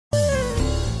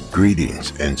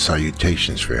Greetings and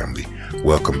salutations, family.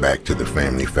 Welcome back to the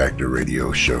Family Factor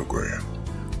Radio Showgram.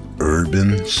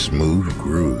 Urban Smooth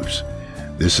Grooves.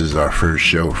 This is our first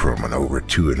show from an over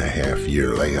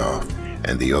 2.5-year layoff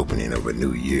and the opening of a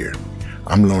new year.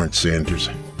 I'm Lawrence Sanders,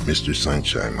 Mr.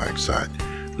 Sunshine Mike's side.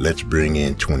 Let's bring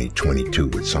in 2022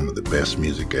 with some of the best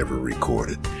music ever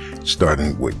recorded,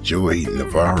 starting with Joey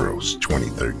Navarro's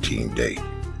 2013 date,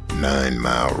 9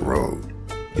 Mile Road.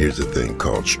 Here's a thing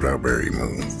called Strawberry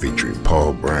Moon, featuring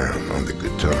Paul Brown on the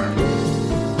guitar.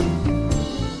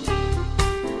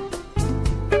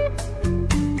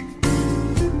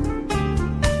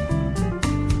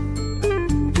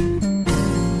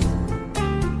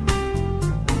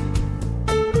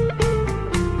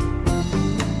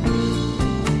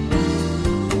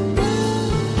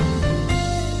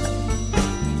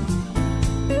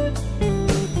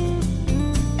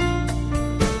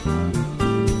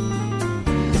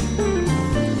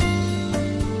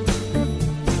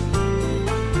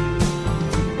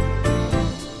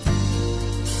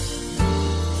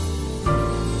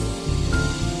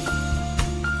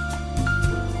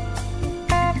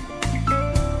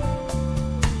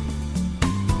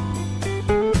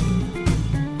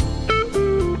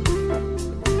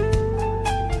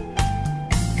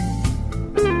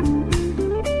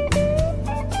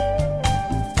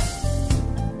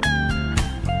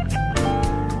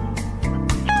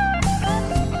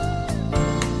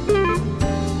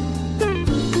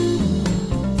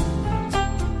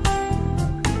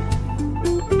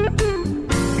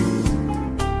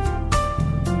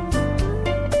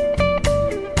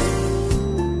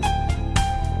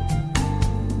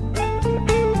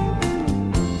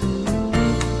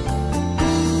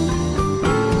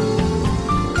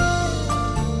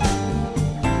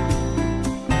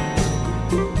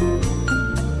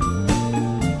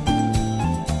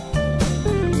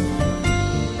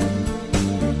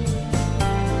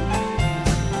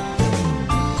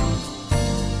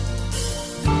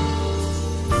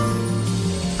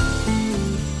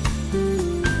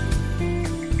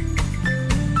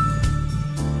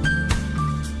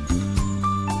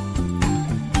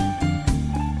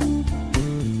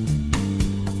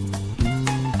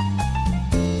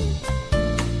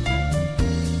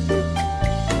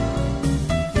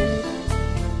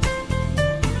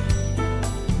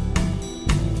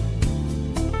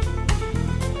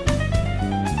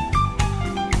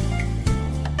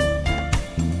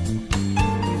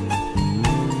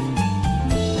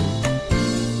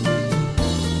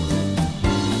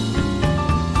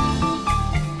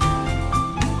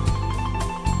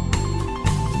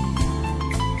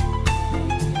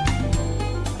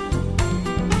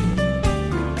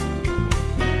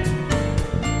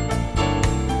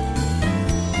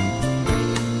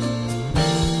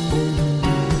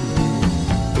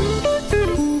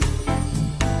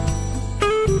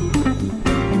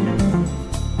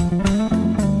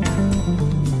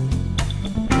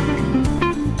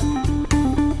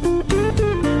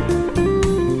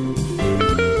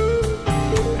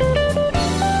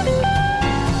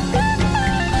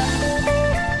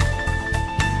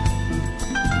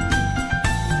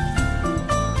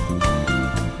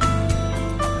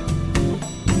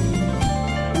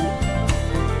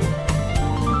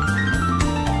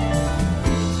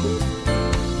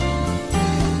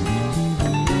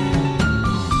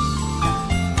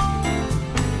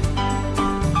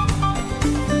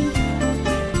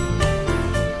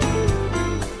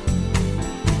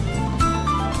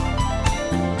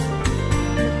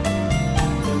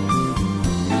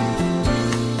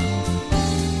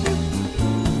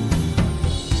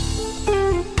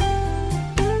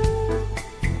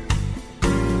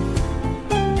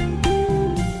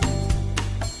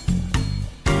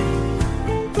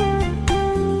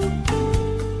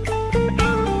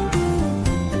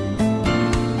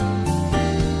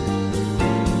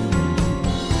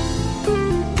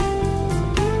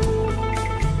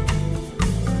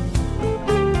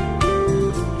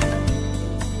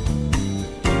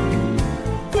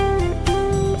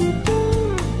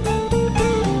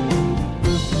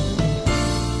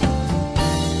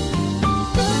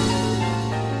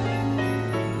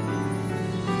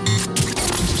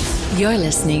 You're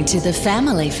listening to the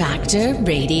Family Factor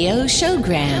Radio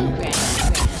Showgram.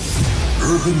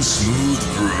 Urban Smooth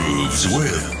Grooves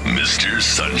with Mr.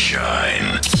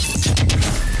 Sunshine.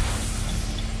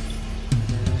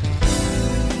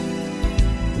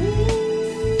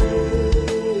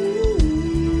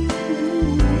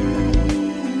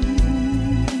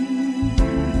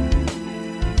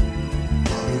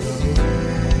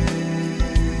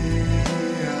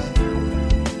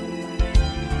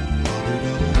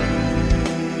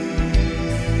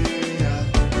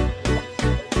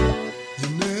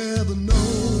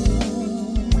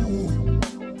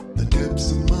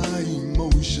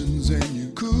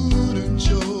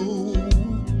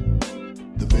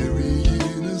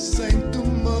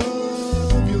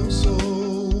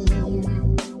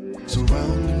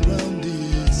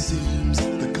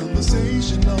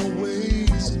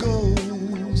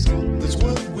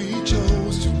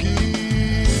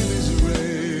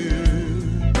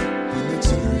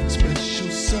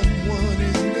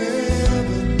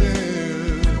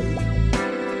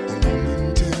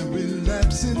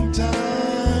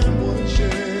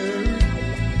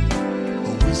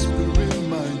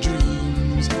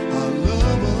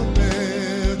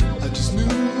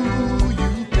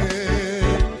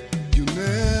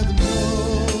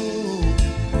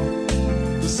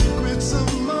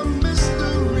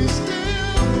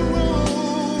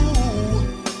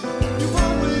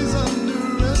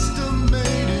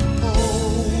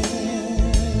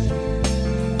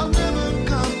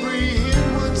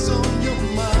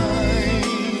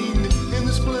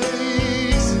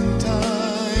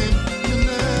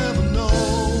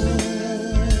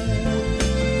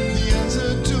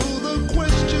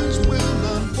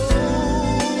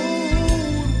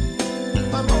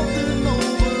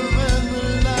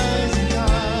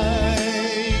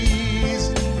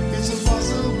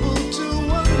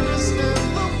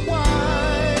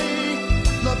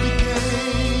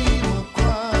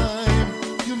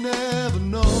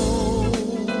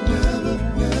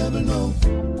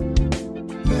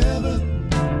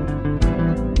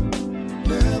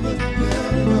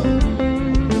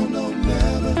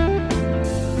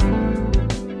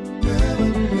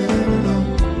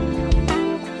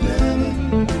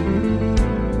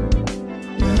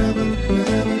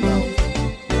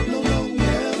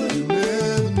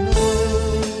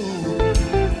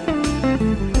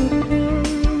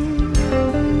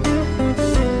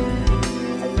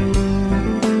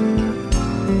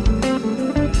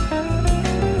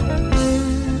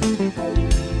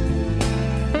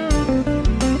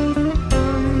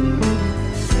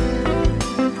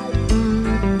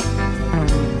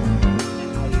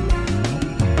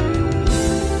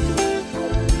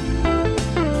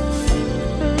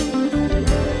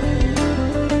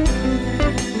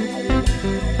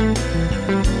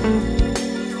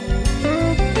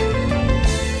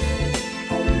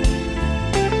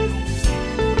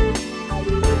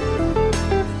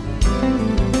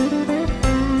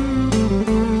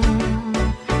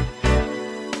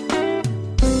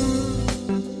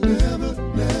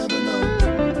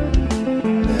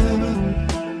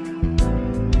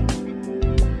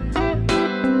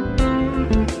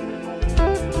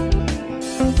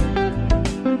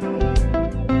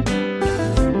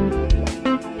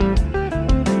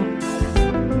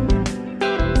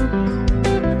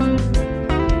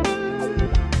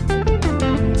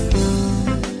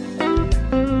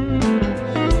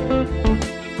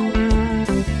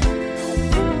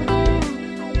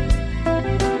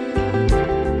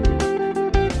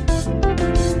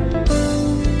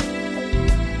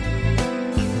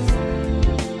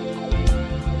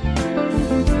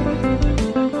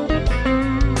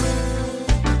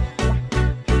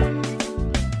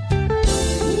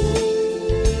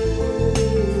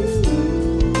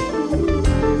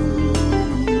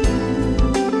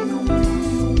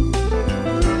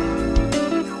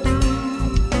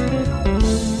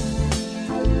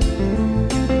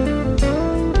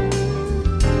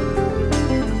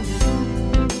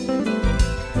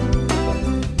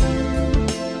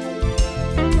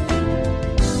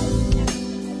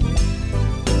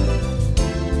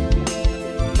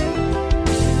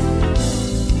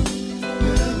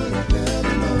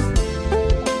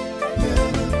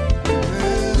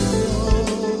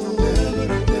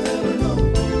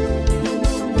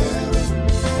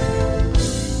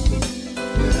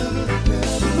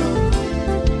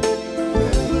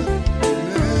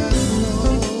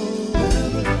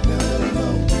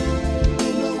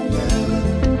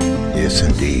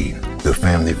 The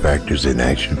Family Factor's in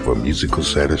action for musical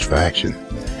satisfaction.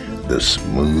 The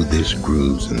smoothest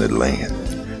grooves in the land.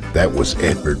 That was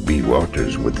Edward B.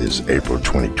 Walters with his April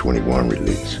 2021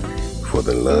 release, For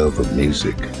the Love of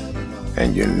Music.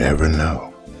 And you never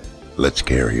know. Let's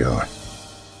carry on.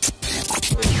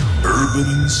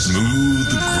 Urban Smooth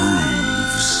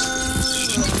Grooves.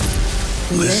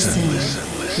 Listen.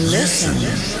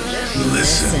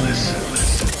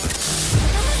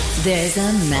 There's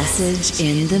a message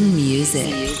in the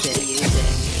music.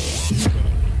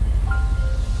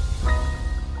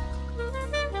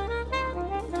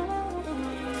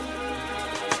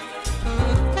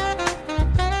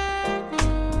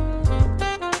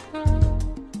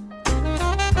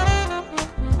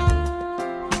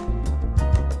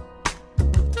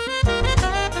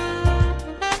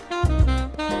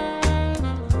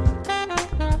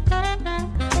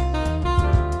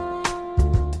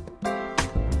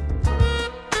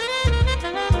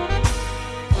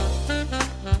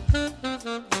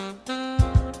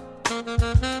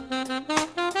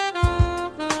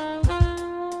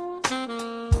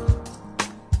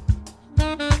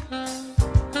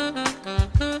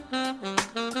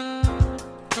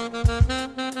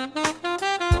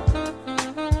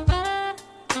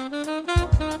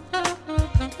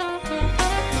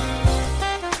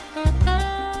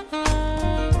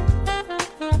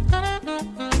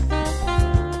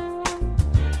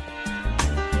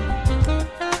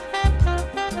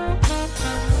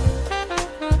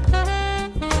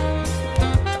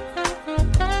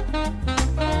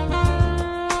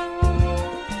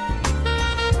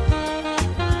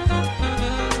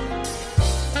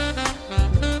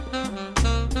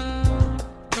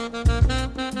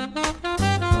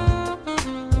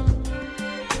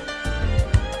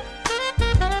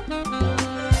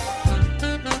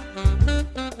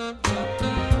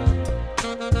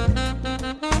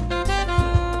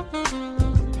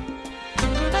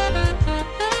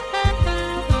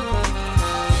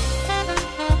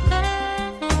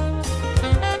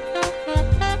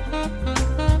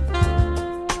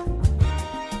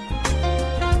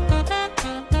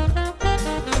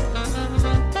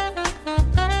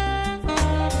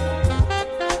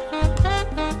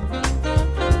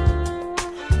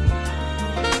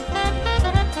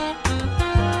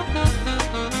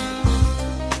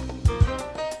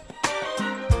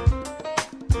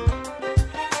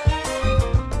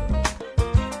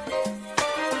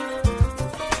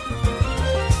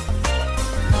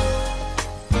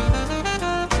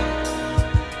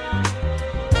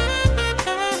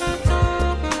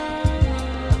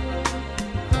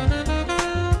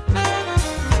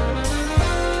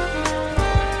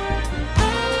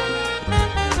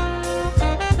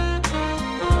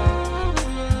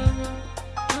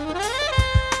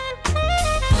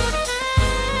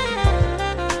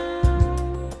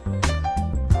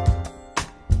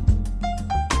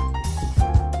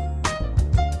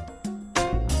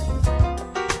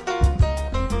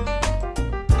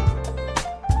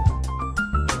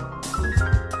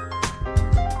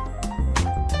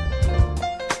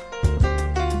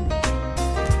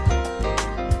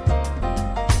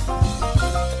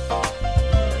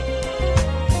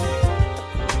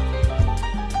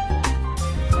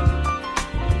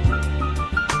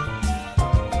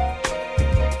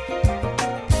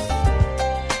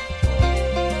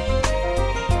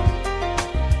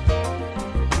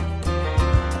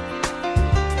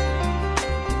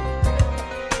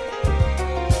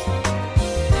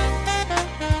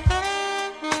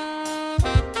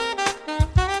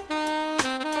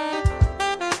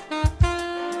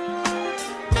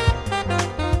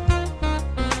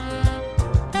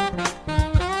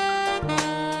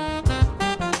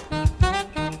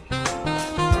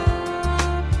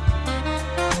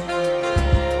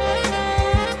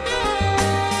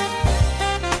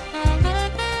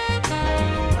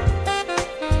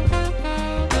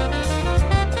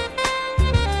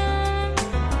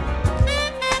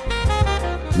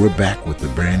 We're back with a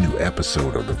brand new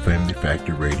episode of the Family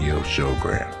Factor Radio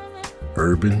Showgram.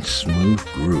 Urban Smooth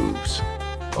Grooves.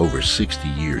 Over 60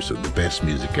 years of the best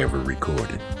music ever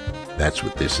recorded. That's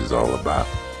what this is all about.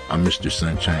 I'm Mr.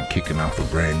 Sunshine, kicking off a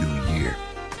brand new year.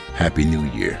 Happy New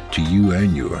Year to you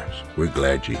and yours. We're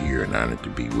glad you're here and honored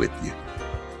to be with you.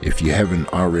 If you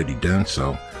haven't already done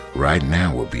so, right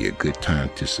now will be a good time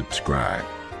to subscribe.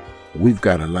 We've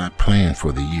got a lot planned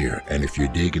for the year, and if you're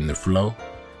digging the flow,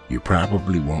 you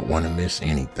probably won't want to miss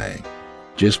anything.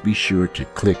 Just be sure to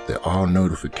click the all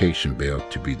notification bell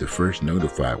to be the first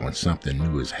notified when something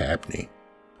new is happening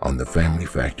on the Family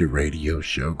Factor Radio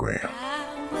Showgram.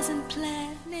 I wasn't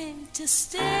planning to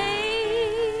stay.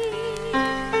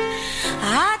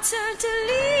 I turned to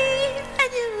leave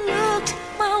and you looked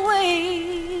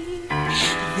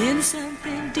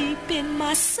something deep in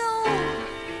my soul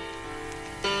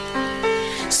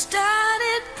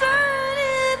started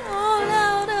burning all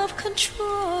out of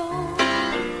control.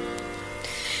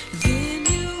 Then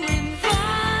you invited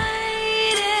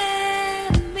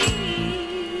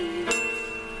me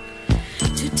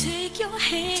to take your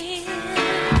hand.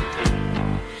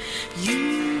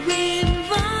 You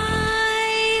invited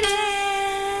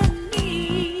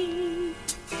me,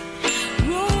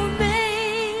 romance.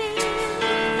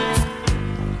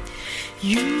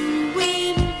 You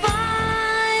invited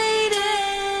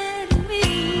me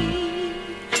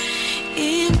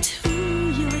into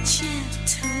your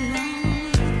gentle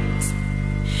arms.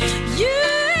 You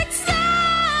excited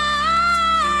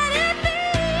me.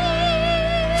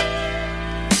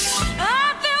 I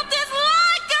felt this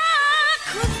like I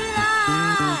could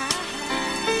fly.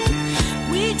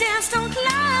 We danced on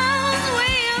clouds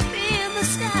way up in the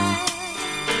sky.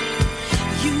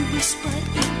 You whispered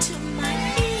into my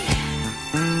ear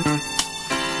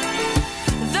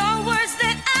the words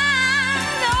that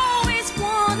I'd always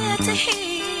wanted to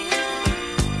hear.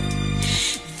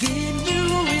 Then you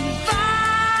invited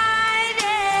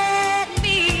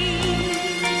me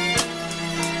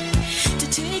to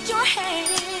take your hand.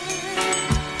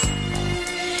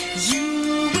 You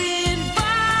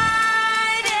invited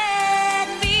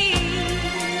me,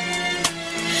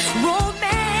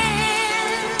 romance.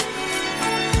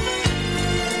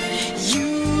 You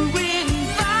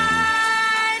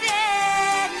invited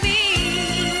me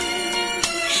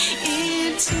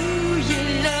into your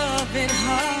loving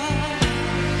heart.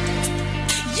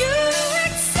 You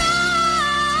excited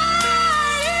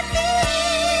me,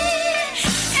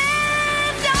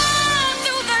 and all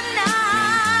through the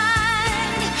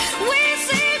night we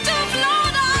seemed to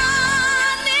float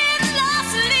on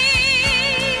endlessly.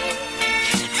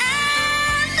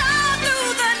 And all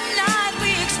through the night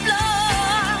we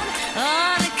explored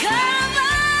uncovered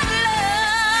love.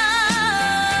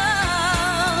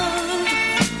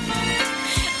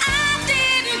 I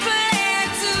didn't plan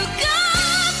to go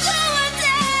to a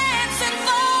dance and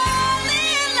fall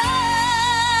in love,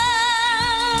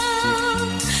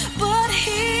 but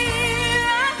here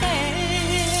I am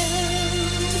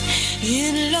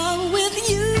in love with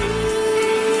you.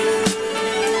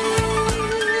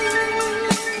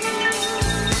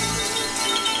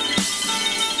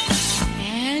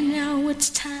 And now it's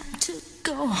time to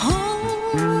go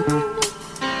home,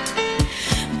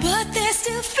 but there's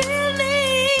still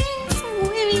feelings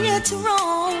we've yet to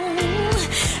roam.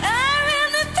 I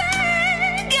really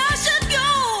think I should go.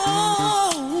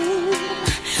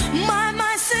 My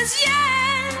mind says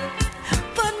yes,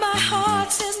 but my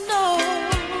heart says no.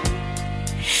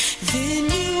 Then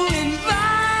you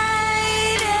invited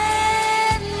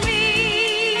me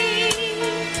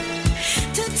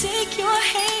to take your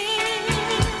hand.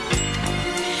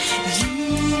 You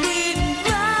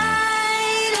invited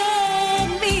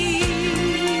me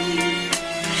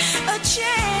a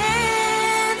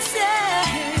chance.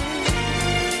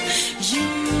 You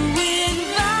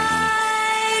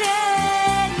invited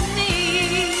me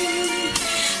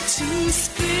to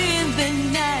spend the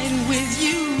night with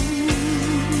you.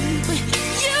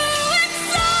 You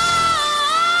excited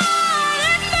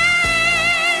me.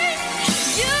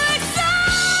 You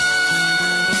excited.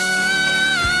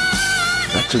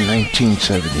 That's a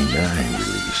 1979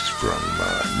 release from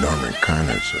Norman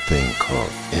Connor's A Thing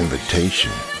Called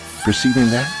Invitation. Preceding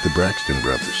that, the Braxton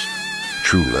Brothers,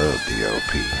 True Love, the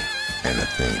LP, and A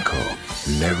Thing Called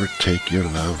Never Take Your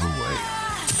Love Away.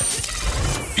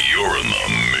 You're in the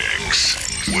mix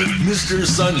with Mr.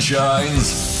 Sunshine's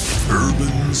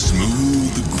Urban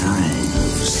Smooth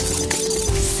Grooves.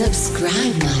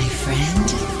 Subscribe, my friend.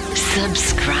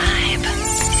 Subscribe.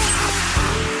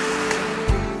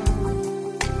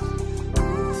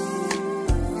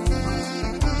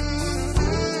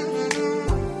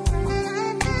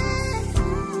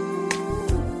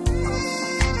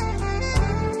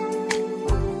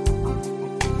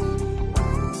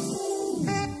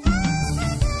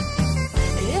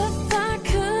 If I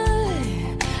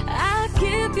could, I'd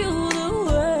give you the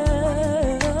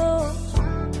world,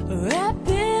 wrap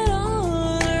it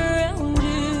all around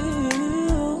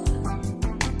you.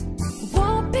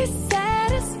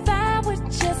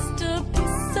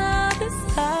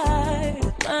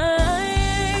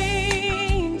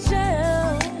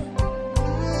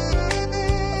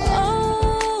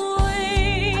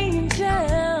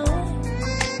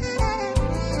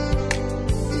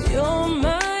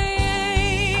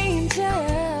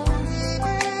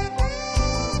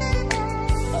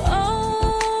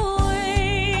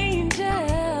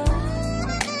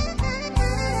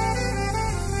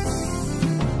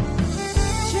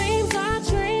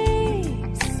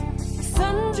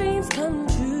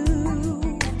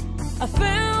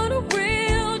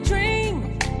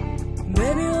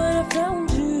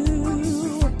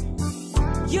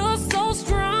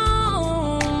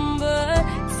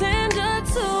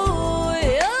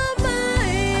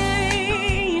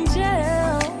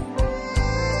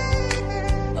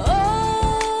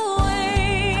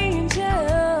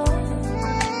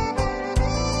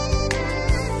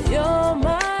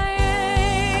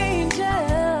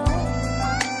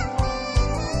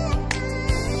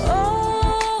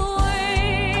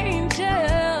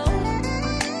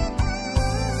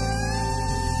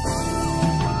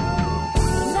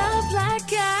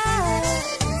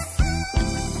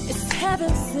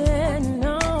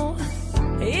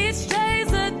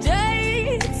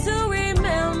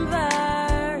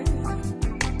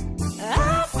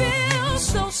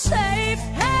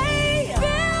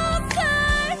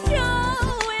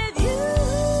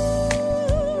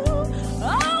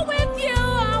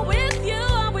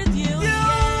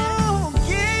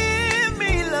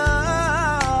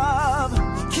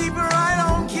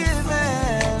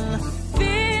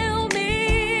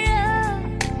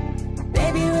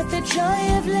 the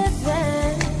joy of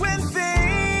living. When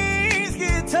things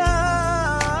get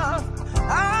tough,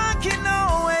 I can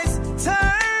always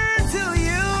turn to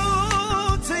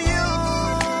you, to you,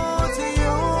 to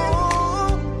you.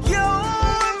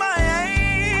 You're my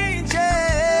angel.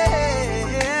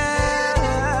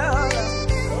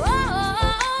 Oh,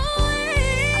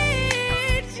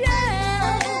 angel.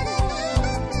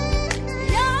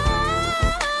 You're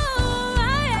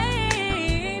my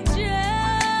angel.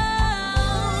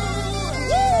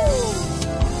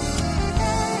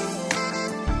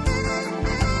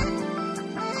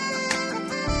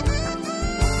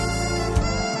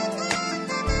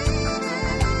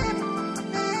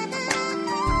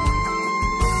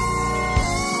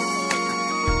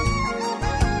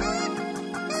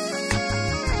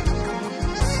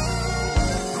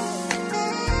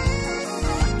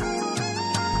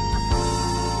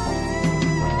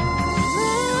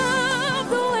 Love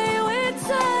the way we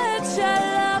touch. I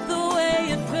love the way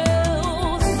it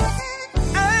feels.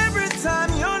 Every time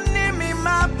you're near me,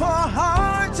 my poor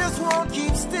heart just won't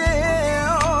keep still.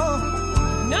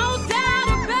 No doubt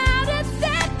about it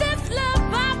that this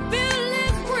love I feel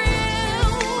is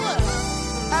real.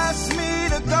 Ask me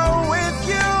to go with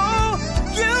you.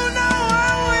 You know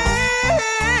I will.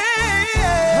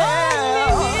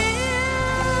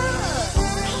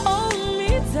 Hold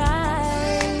me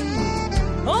tight.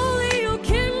 Only you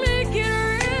can make it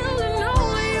real, and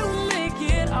only you make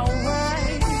it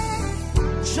alright.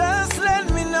 Just let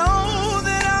me know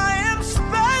that I am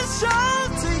special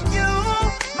to you,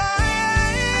 my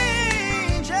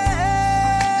angel.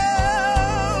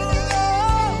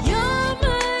 You're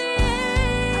my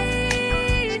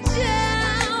angel.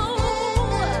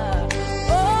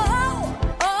 Oh,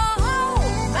 oh,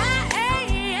 my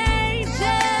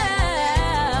angel.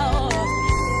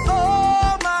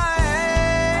 Oh, my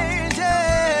angel.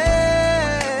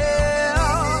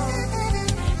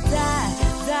 Da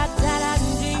da da da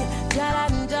dee, da da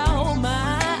da, oh, my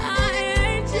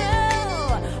angel.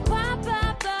 Ba ba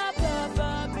ba ba ba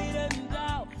be da da.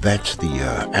 That's the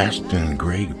Ashton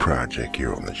Gregg project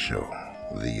here on the show.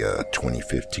 The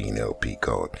 2015 LP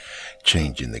called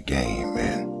Changing the Game,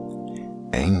 and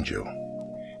Angel.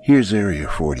 Here's Area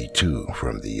 42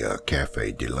 from the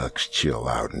Cafe Deluxe Chill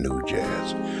Out New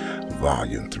Jazz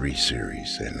Volume 3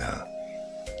 series, and a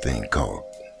thing called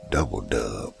Double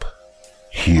Dub.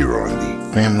 Here on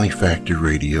the Family Factor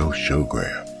Radio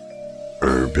Showgram,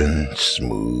 Urban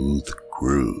Smooth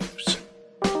Grooves.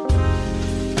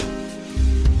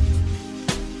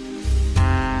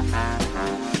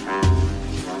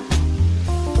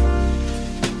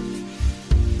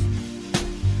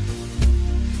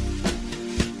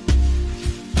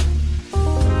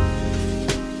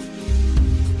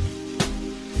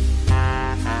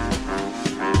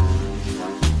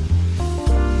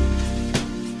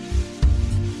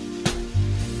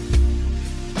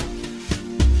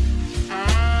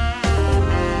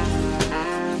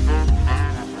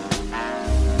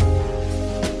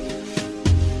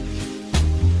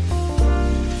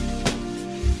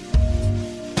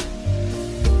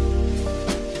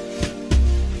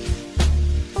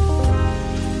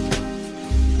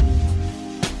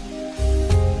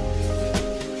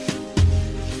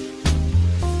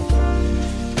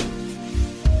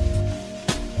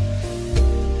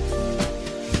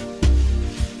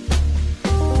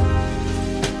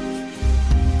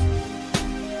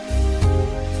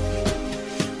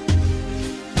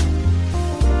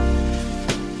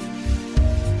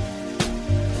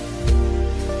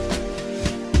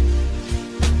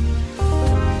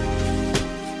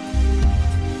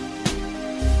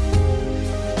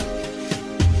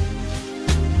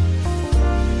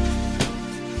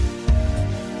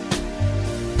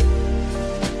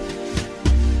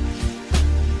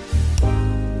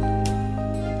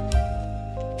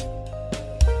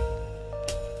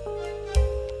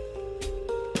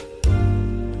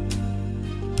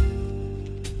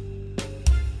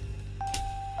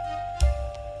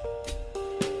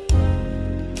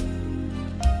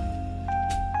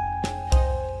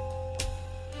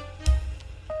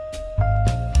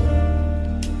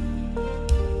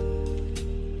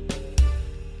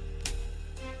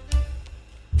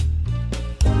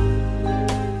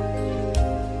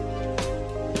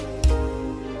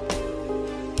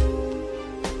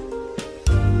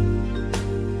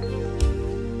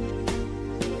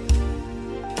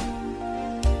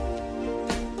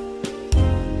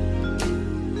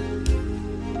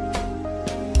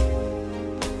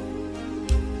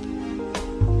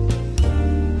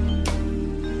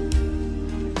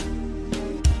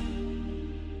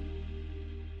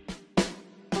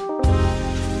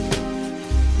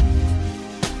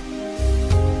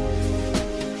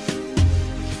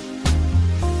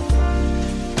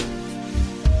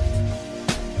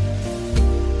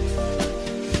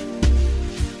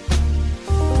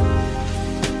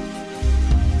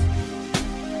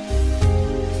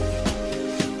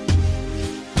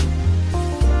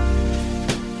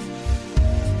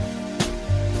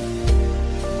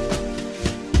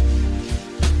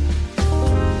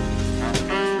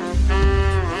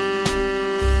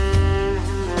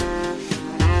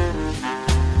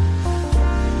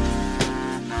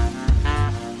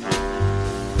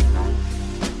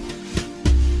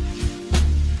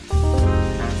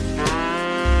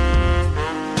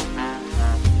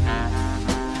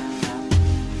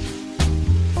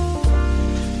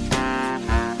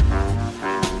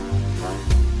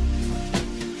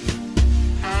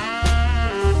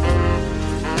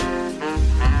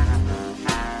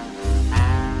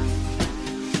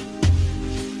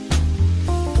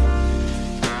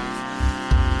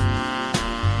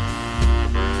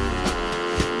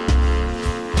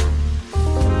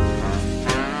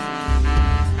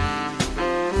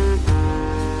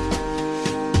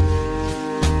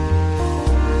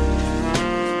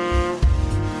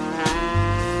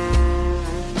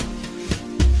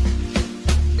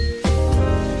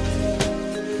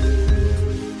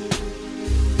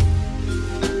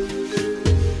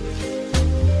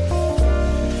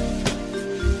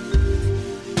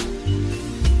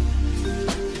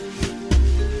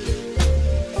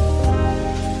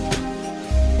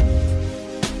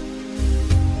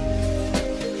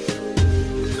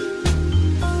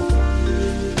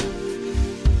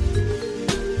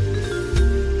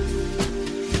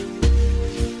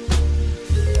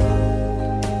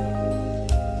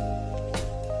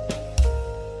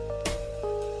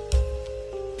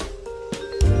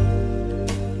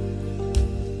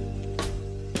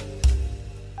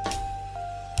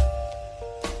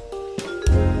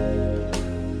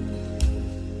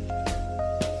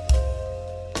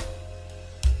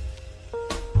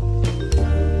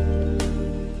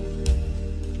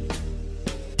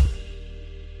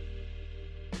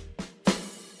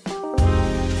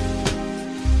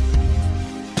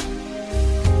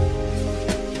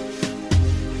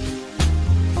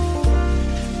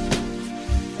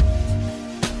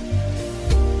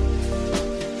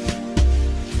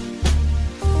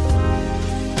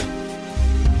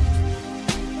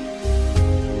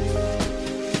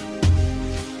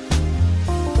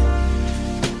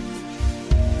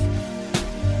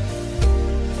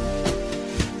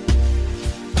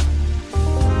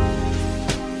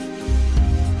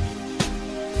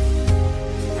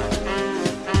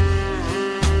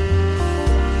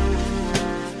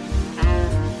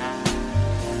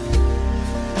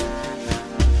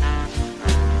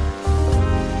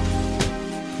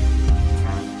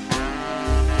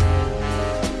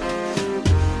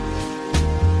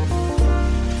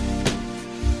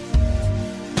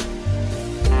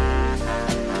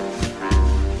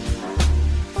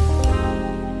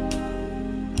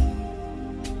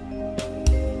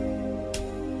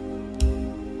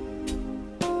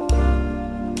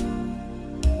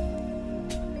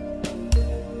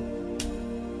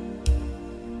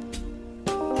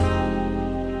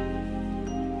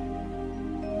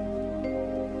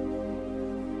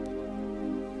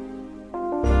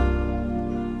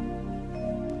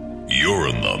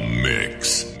 in the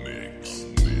mix.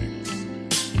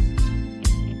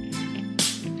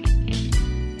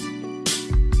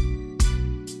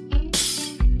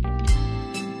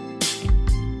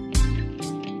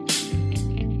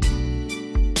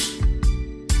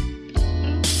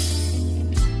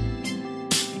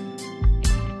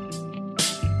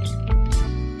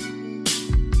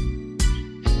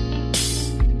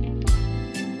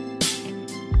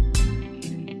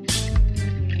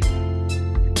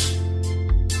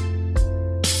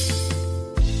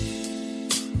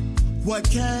 What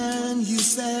can you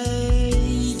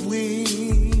say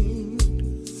when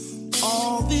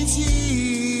all these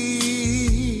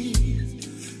years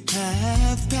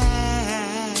have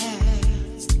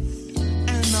passed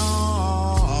and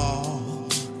all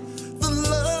the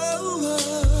love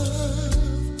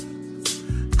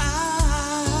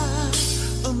I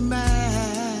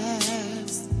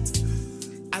amassed,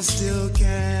 I still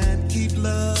can't keep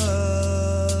love.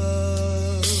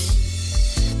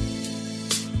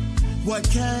 What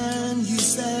can you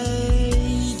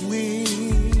say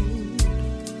when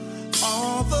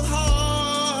all the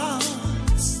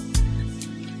hearts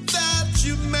that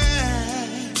you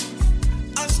met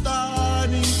are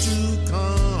starting to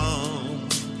come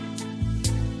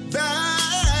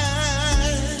back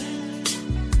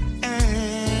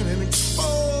and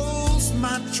expose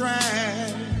my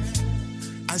trash?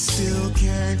 I still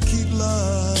can't keep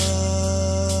love.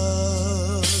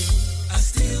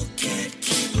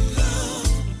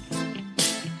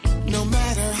 No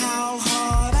matter how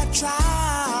hard I try,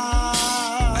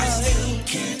 I still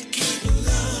can't keep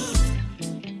love.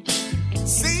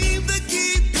 Seem to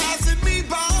keep passing me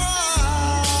by.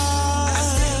 I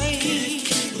still can't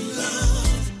keep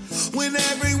love. When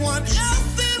everyone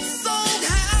else is so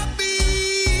happy,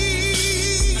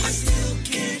 I still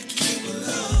can't keep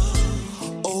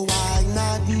love. Oh, why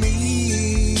not me?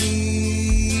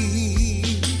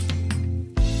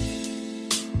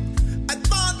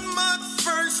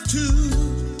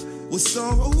 Was so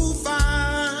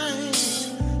fine,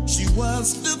 she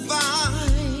was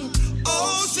divine.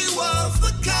 Oh, she was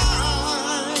the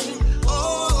kind.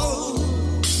 Oh,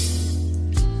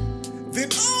 then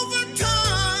over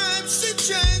time she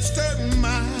changed her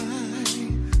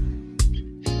mind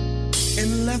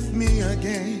and left me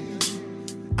again.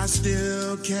 I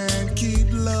still can't keep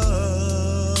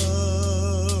love.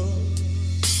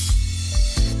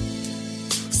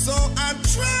 So I'm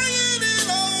trying it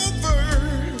over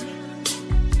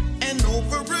and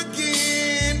over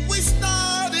again. We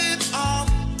started off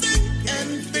thick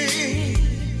and thin.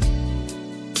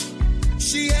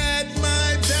 She had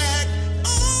my back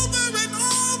over and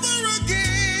over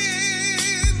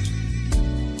again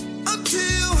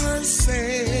until her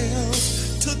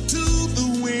sails took to the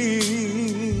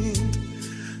wind.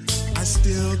 I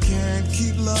still can't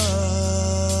keep love.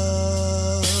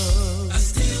 I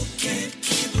still can't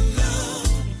keep love.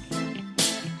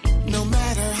 No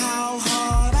matter how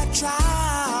hard I try,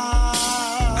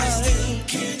 I still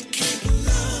can't keep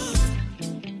love.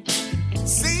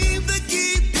 Seem to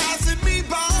keep passing me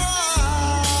by.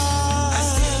 I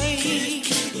still can't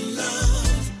keep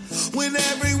love. When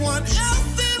everyone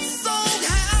else is so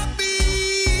happy,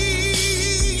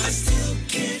 I still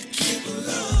can't keep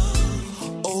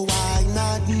love. Oh, why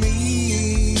not me?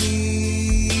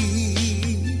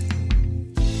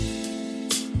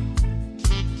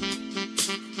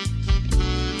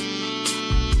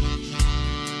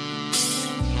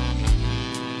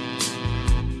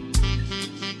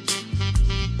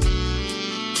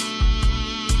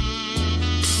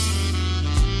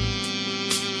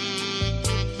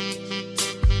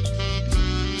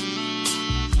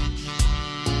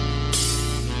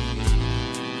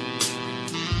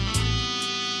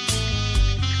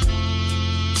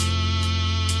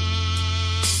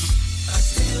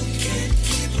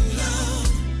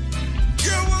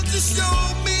 Show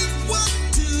me what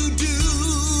to do.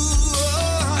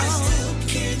 I still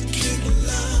can't keep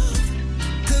love,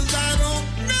 'cause I don't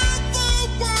never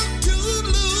want to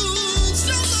lose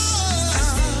your love. I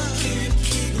still can't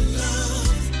keep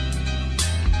love.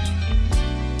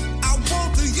 I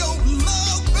want your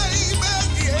love, baby.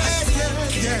 Yeah, I still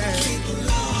can't keep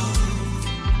love.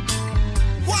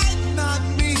 Why not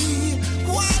me?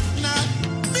 Why not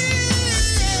me?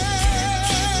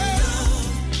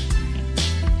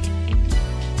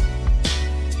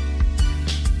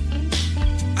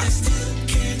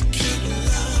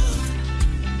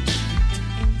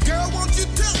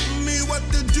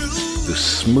 The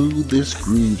smoothest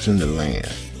grooves in the land.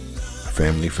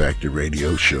 Family Factor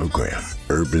Radio Showgram.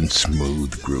 Urban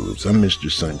Smooth Grooves. I'm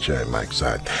Mr. Sunshine Mike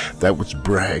Side. That was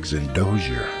Braggs and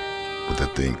Dozier. with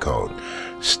a thing called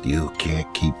Still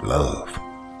Can't Keep Love.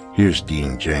 Here's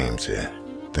Dean James and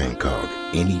a thing called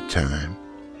Anytime,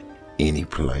 Any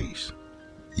Place,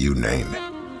 you name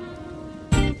it.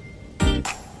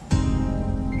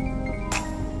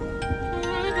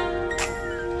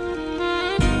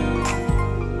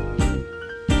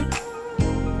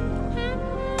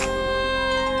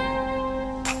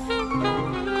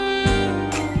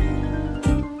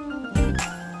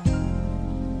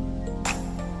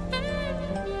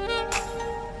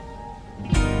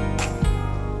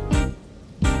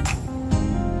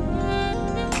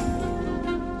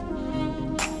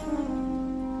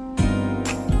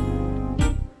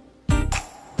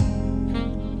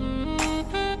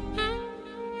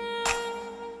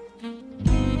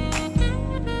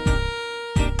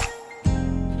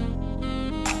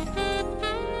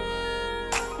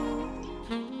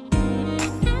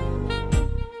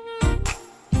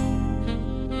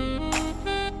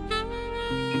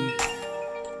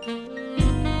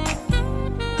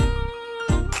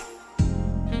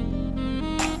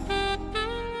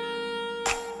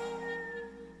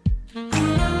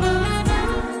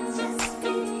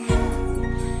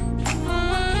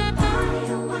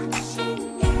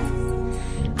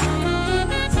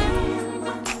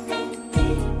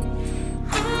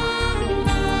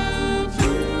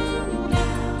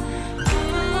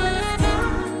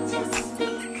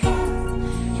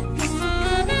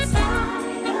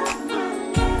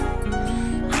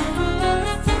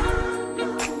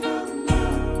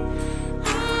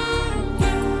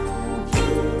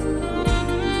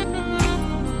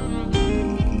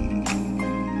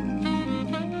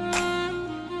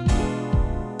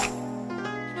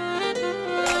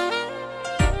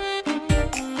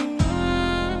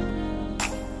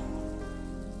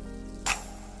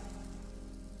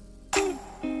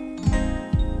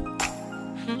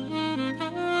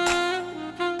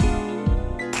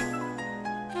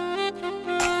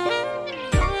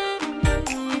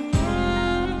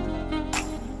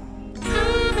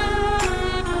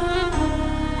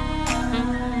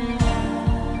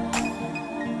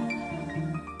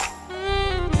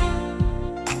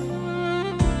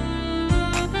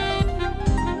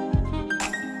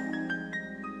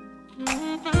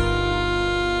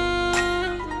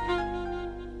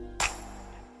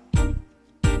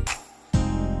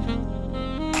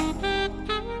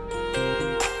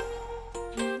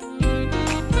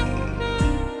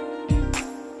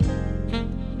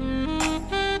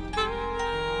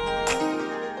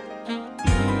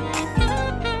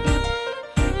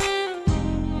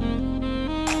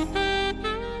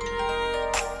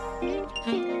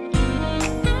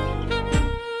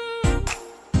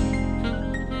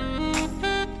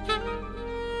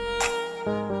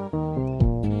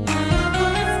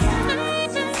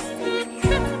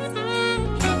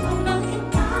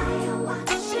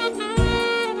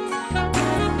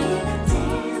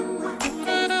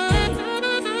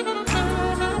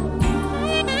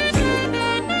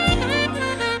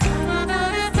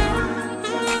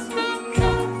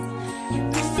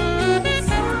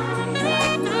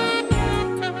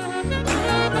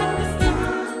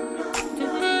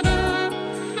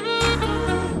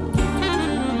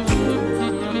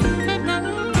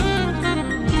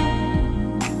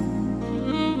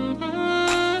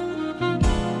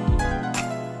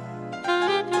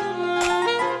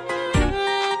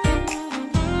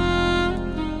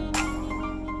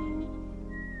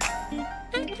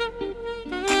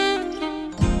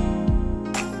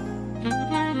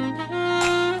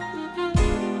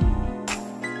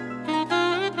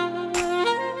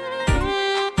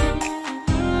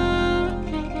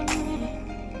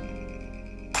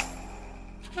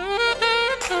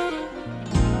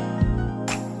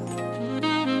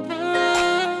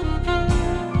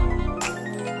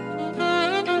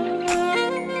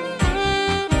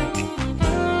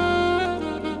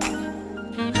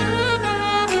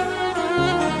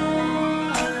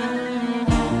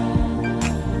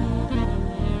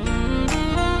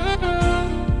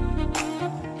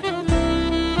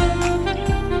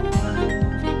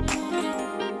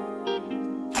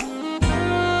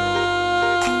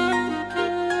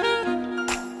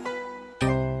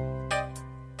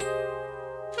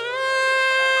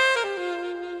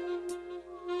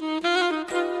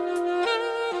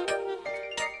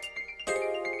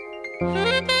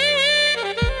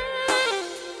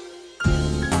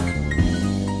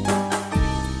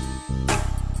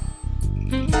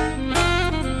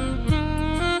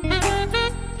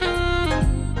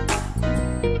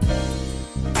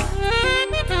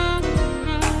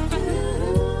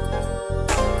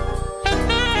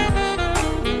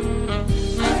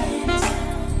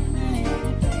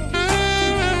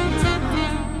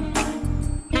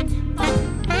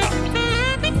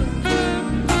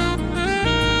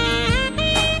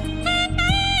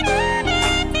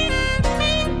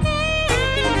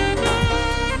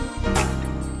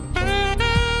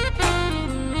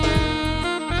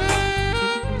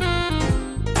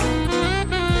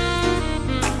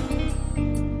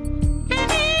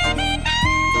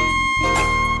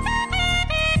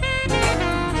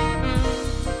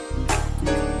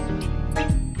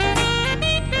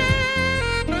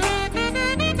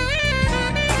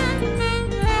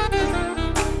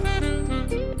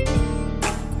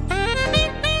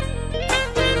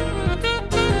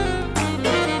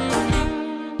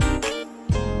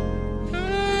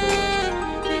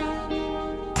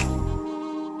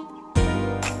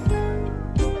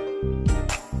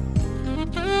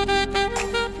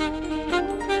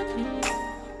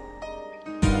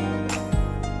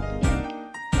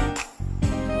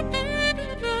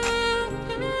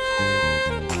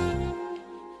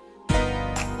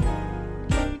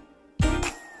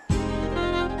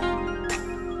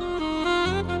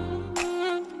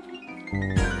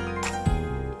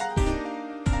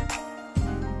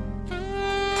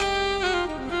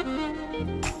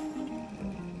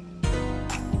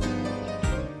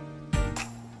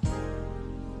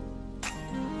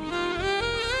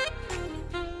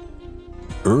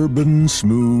 Urban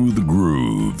Smooth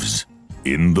Grooves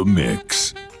in the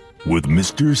mix with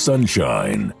Mr.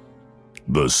 Sunshine,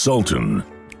 the Sultan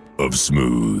of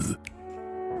Smooth.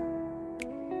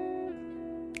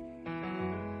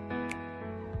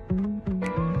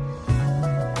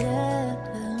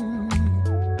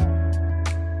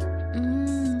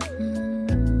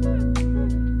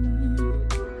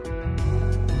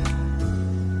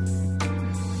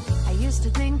 I used to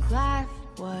think life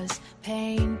was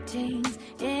paintings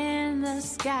in the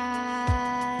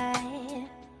sky,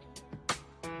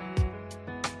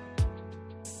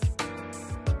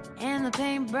 and the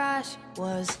paintbrush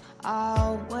was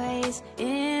always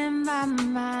in my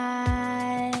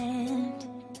mind.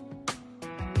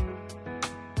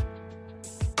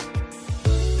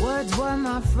 Words were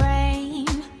my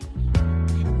frame,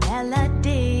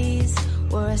 melodies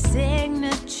were a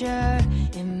signature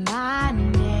in my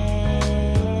name,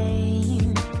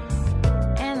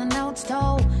 and the notes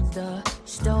told the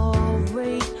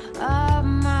story of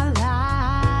my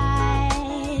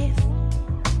life.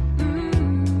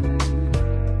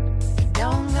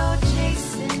 Don't go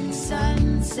chasing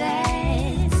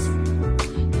sunsets,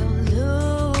 you'll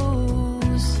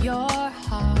lose your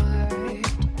heart.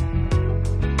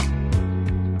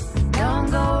 Don't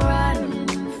go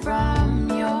running from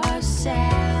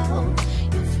yourself,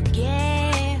 you'll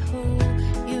forget who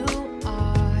you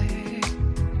are.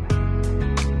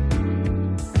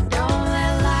 Don't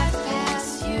let life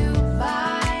pass you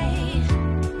by,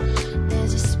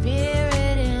 there's a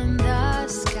spirit in the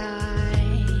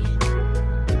sky.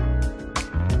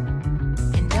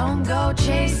 And don't go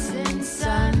chasing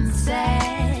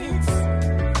sunsets,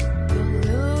 you'll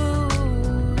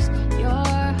lose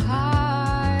your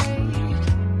heart.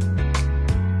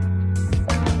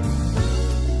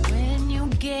 When you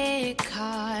get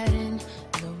caught in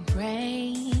the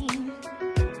rain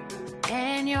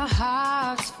and your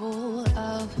heart's full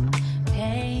of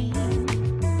pain,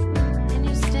 and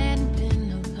you're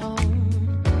standing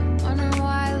alone, wondering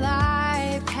why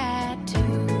life had to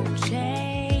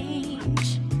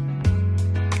change.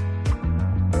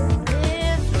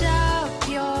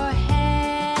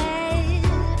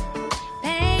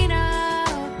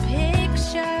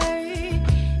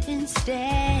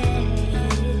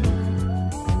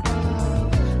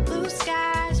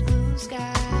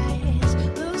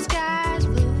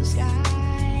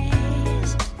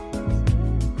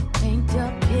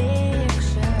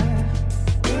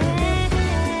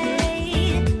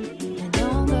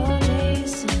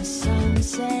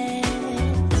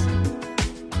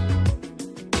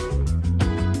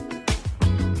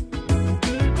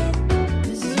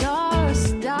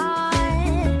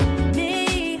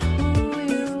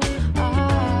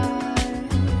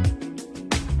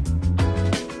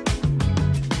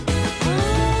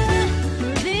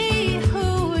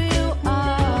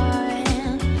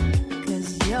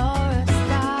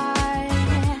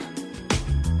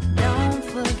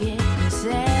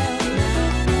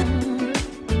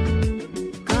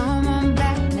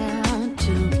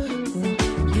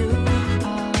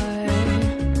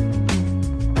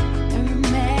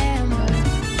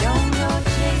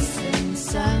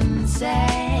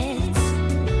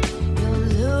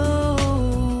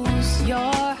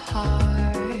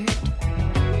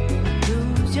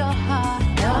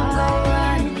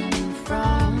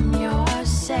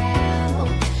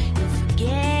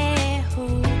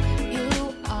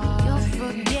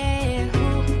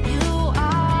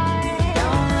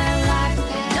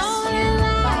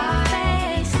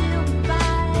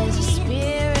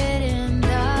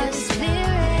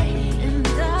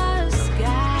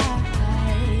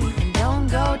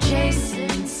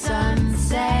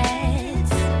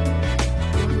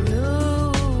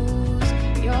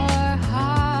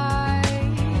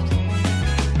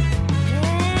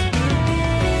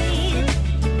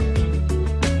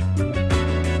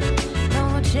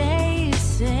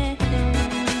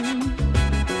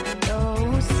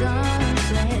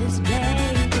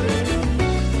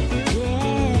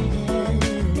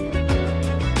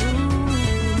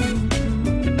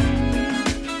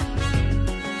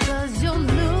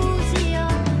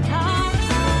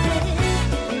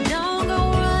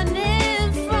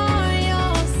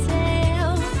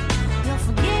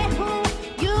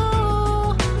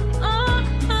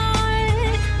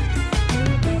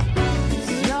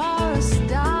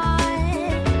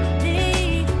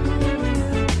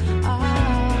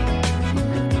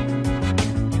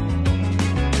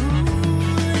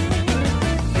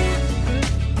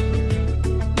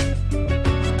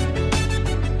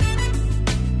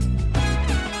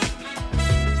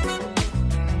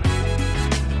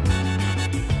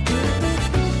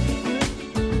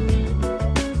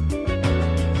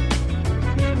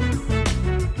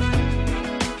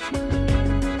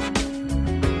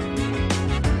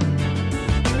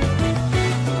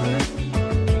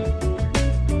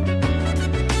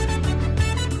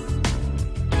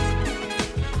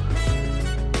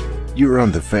 You're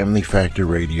on the Family Factor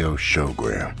Radio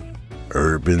Showgram.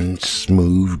 Urban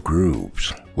Smooth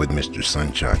Grooves with Mr.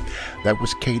 Sunshine. That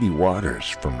was Katie Waters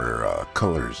from her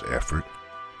Colors effort.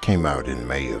 Came out in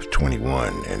May of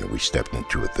 21, and we stepped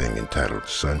into a thing entitled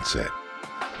Sunset.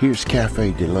 Here's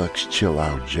Cafe Deluxe Chill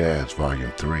Out Jazz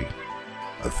Volume 3,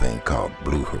 a thing called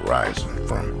Blue Horizon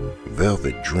from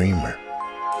Velvet Dreamer.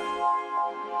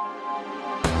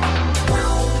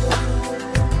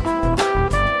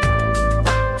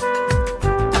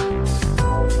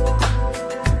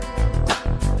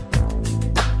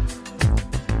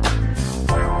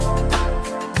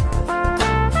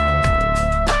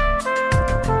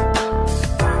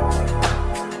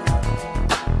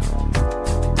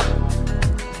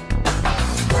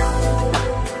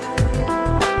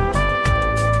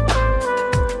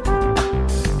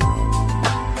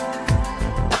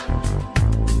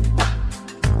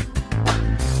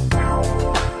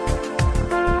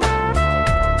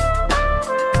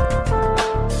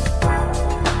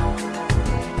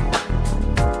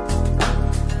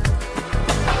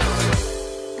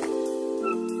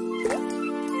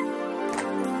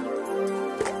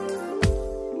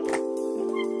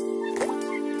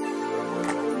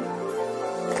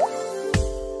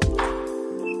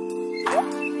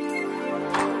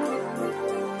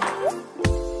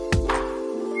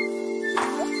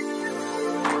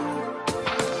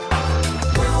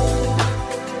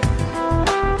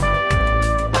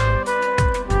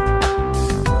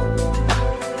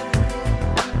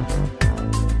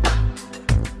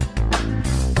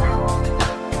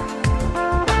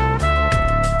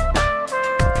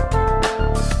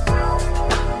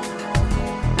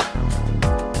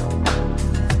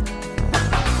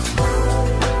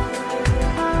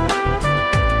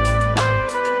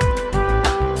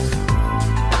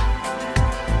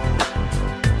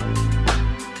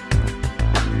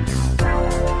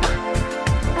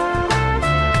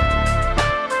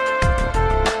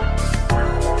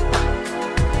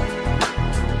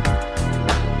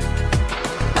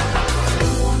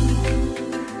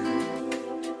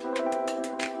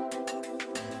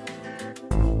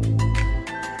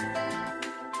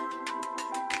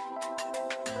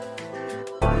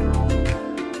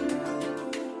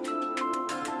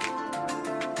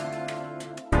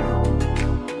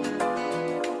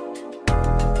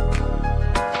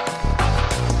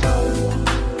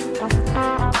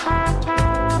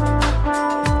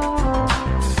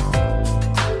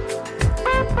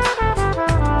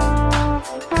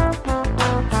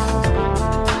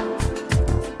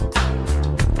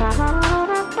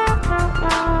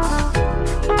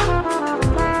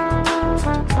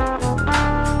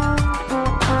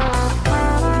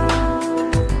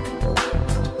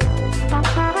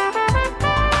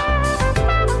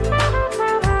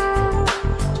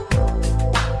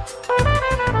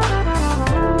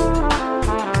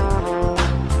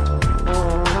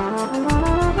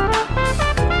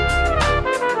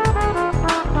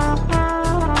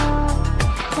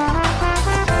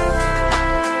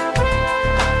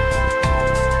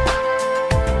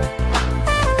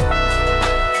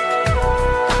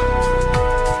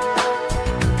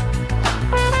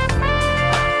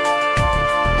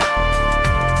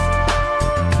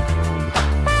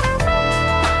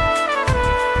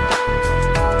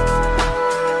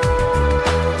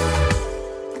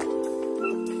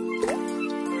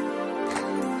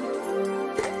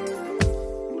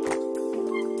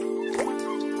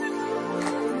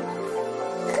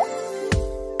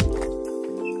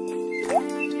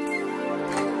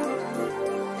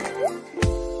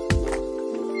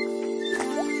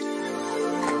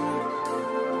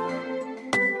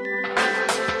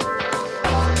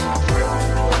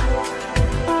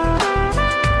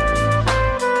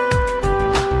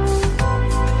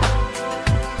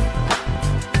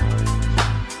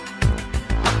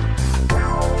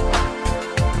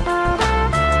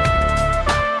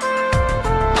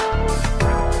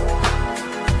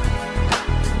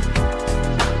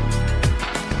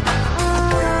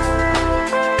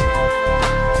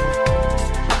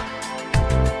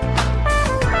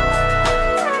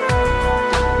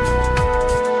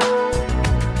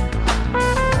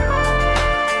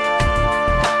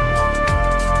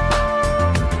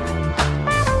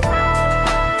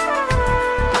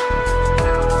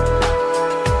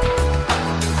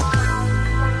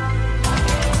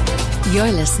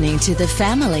 You're listening to the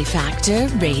Family Factor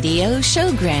Radio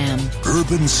Showgram.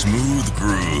 Urban Smooth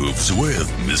Grooves with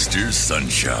Mr.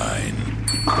 Sunshine.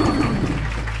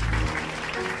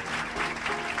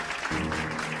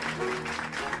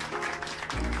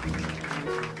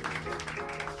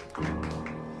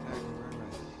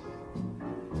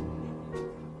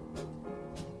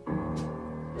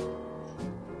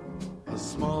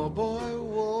 boy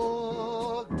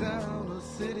walked down a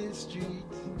city street.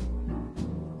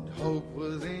 Hope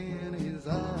was in his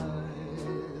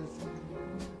eyes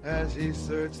as he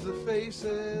searched the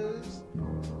faces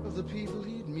of the people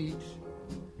he'd meet.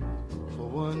 For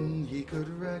one he could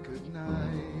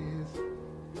recognize.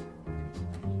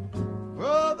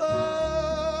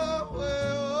 Brother,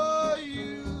 where are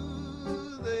you?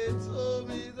 They told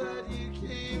me that you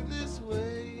came this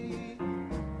way.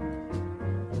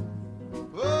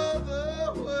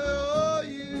 Brother, where are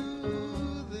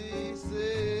you? They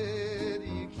said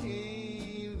you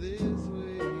came this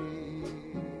way.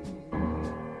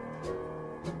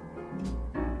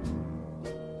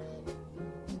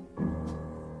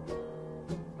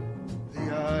 The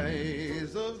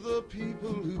eyes of the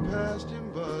people who passed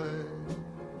him by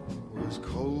was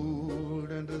cold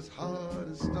and as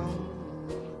hard as stone.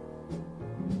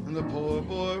 And the poor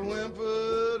boy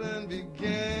whimpered and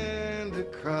began to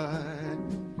cry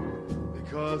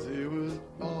because he was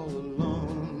all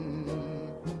alone.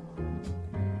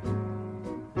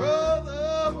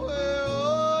 Brother, where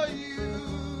are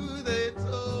you? They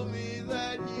told me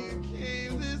that you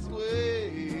came this way.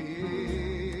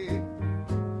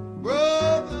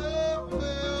 Brother,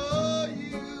 where are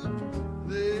you?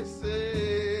 They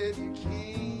said you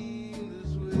came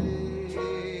this way.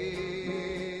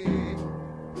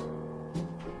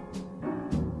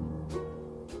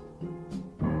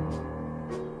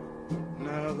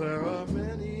 Now there are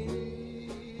many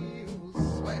who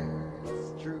swear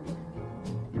it's true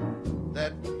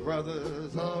that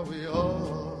brothers are we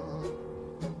all,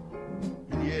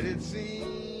 and yet it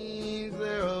seems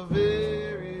there are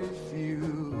very few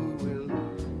who will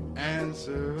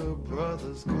answer a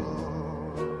brother's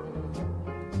call.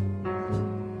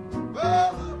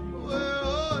 Brother, where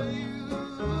are you?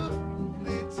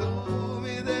 They told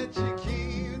me that you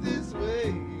came this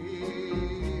way.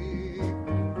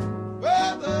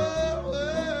 Brother,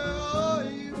 where are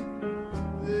you?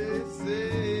 They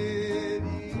said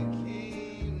you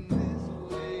came this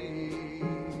way.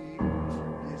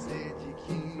 They said you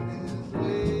came this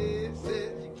way.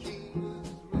 Said you came this way. Said you came this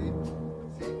way.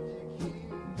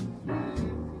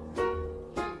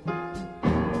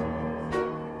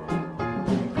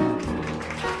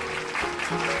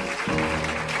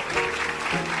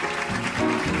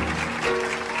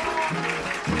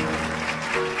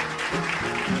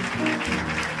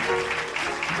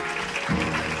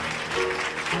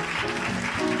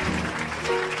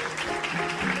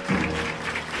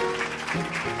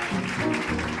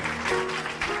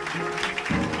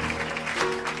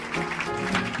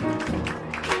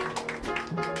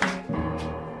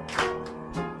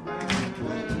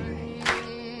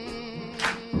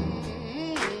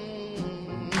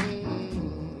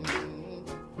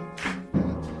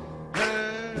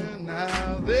 And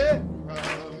now there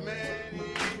are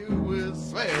many who will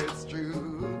swear it's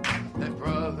true that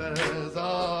brothers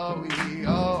are we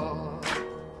all.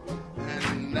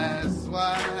 And that's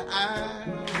why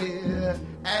I'm here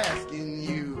asking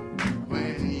you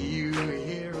when you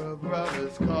hear a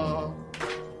brother's call.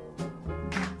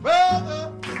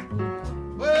 Brother,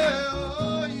 where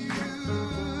are you?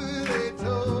 They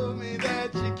told me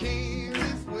that you came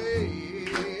this way.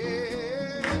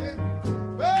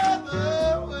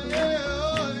 Brother, where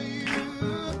are you?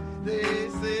 They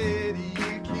said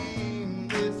you came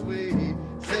this way.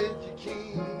 Said you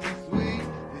came this way.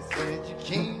 They said you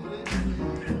came this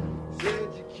way. Said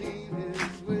you came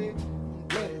this way. I'm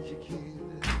glad you came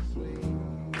this way.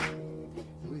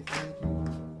 We thank you.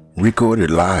 Recorded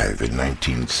live in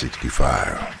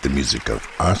 1965, the music of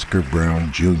Oscar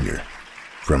Brown Jr.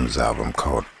 from his album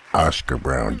called Oscar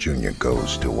Brown Jr.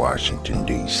 Goes to Washington,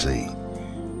 D.C.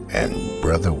 and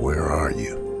Brother, Where Are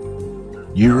You?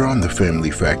 You're on the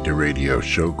Family Factor Radio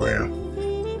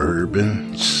Showgram,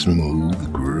 Urban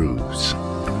Smooth Grooves.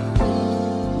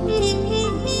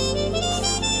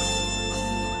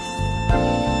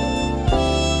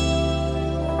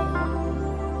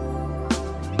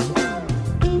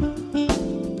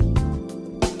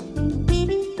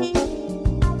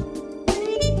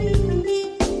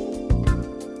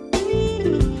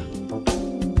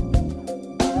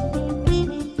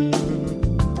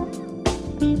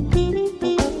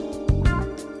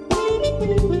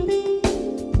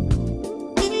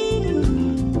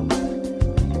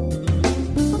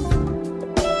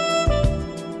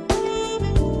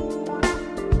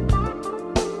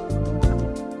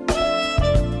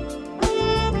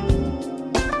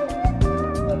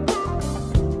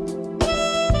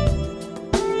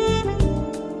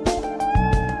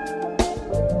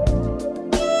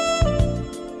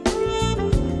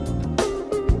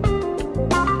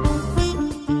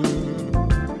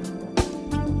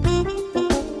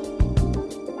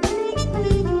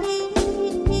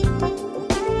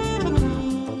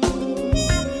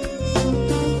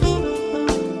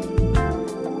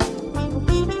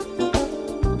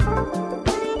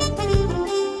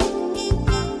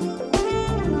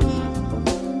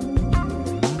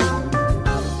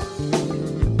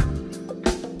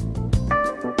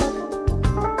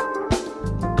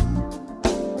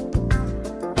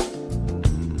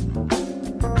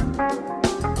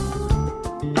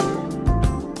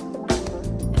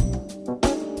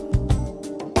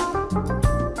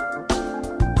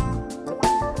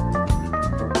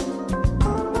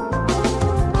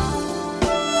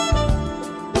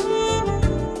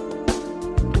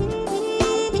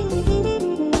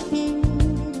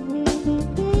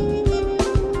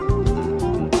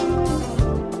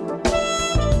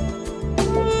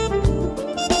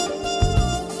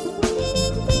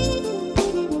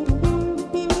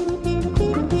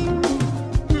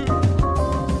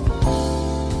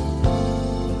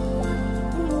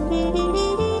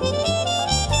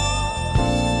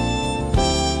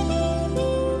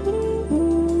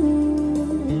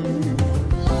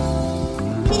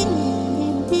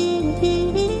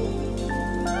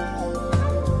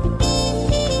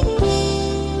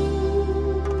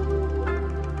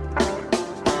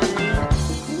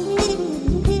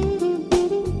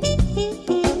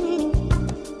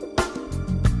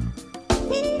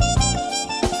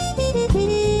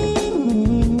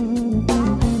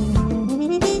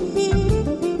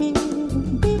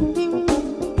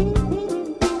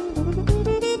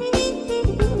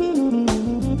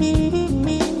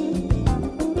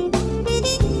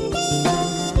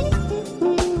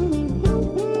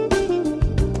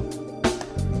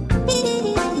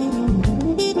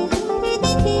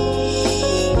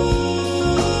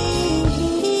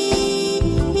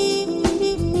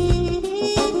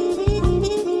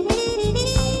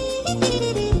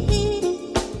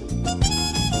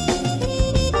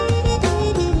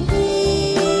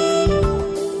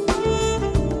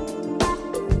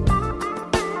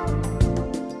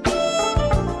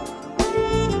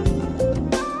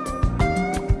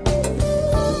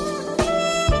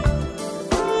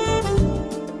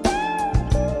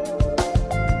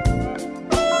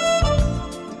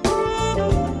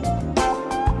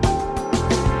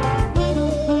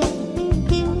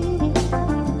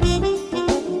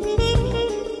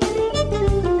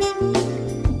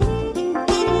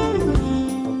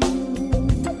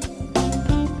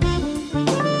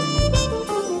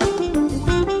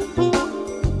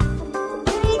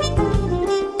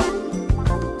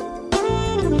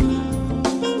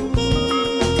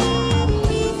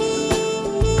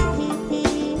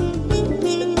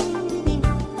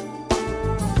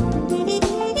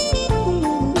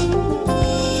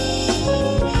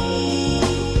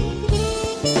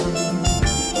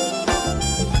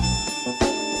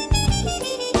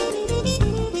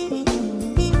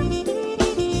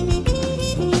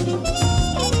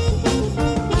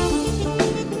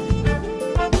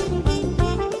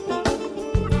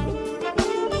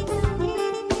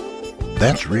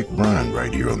 That's Rick Bryan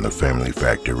right here on the Family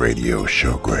Factor Radio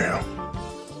Showgram.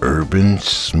 Urban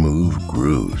Smooth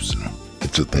Grooves.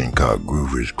 It's a thing called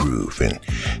Groover's Groove. And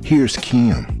here's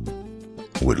Kim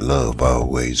with Love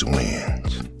Always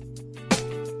Wins.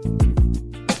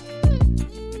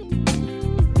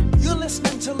 You're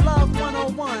listening to Love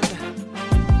 101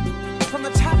 from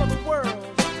the top of the world.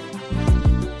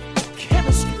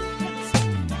 Chemistry.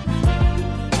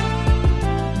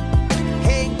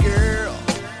 Hey girl,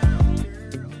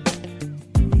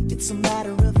 it's a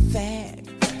matter of fact.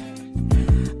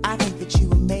 I think that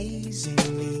you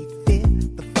amazingly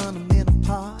fit the fundamental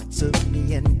parts of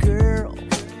me. And girl,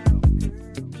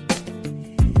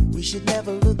 we should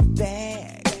never look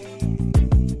back.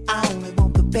 I only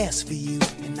want the best for you,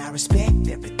 and I respect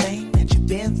everything that you've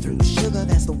been through. Sugar,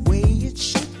 that's the way it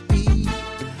should be.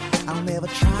 I'll never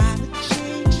try to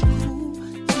change who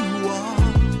you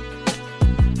are.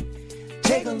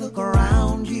 Take a look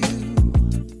around you.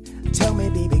 Tell me,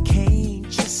 baby, can't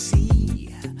you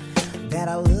see that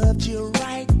I loved you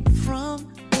right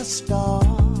from the start?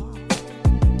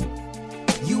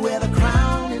 You wear the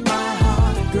crown in my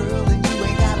heart, girl, and you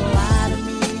ain't gotta lie to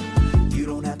me. You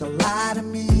don't have to lie to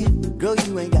me. Girl,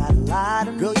 you ain't gotta lie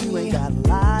to me. Girl, you ain't gotta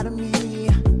lie to me.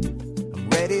 I'm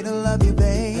ready to love you,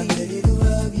 babe. I'm ready to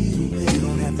love you, babe. You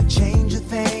don't have to change a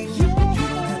thing. You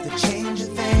don't have to change a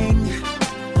thing.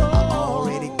 I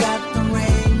already got the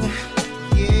ring.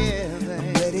 Yeah, babe.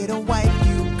 I'm ready to wipe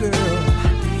you,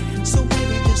 girl. So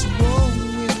baby, just roll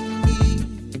with me.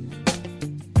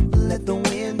 Let the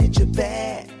wind hit your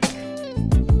back.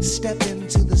 Step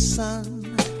into the sun.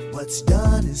 What's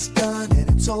done is done, and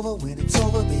it's over when it's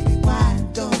over, baby. Why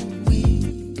don't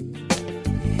we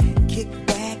kick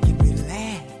back and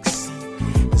relax?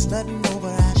 There's nothing over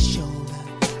our shoulder.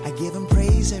 I give him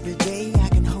praise every day. I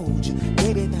can hold you,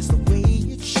 baby. That's the way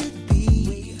it should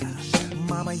be.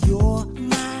 Mama, you're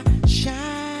my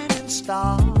shining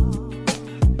star.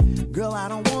 Girl, I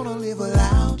don't wanna live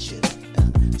without you.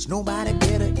 There's nobody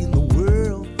better in the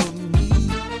world for me.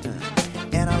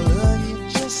 And I love you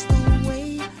just the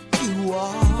way you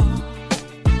are.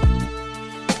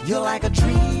 You're like a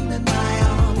dream in my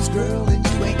arms, girl, and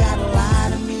you ain't gotta lie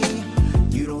to me.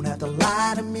 You don't have to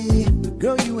lie to me.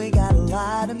 Girl, you ain't gotta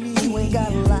lie to me. You ain't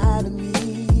gotta lie to me.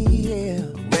 Yeah.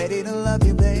 I'm ready to love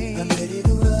you, babe. I'm ready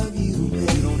to love you, babe.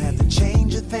 You don't have to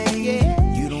change a thing.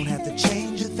 Yeah. You don't have to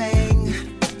change a thing.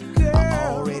 Girl,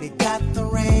 I already got the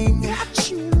ring. Got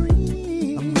you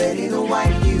ring. I'm ready to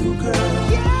wipe you,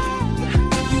 girl. Yeah.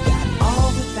 You got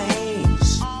all the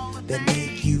things that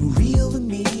make you real to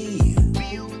me.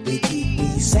 They keep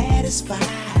me satisfied.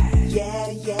 Yeah,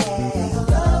 yeah. The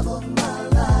love of my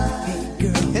life.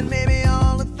 Hey, girl. And maybe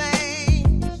all the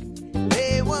things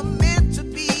they were meant to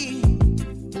be.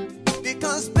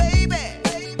 Because, baby,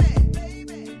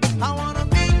 I wanna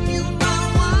make you my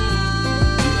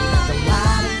wife. You don't have to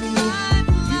lie to me.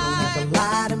 You don't have to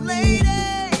lie to me.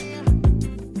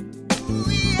 Ooh,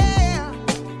 yeah.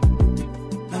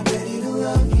 I'm ready to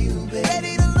love you, baby.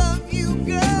 Ready to love you, girl.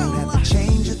 You don't have to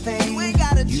change a thing. You ain't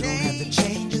gotta change. You don't have to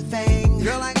change a thing.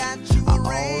 Girl, I got you a ring.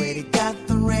 I already got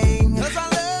the ring. 'Cause I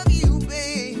love you,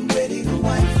 babe. I'm ready to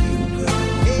wife you, girl.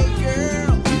 Hey,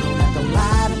 girl. You don't have to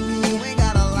lie to me. You ain't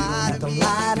gotta lie to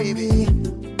me, baby.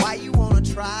 Why you wanna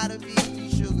try to be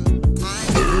sugar?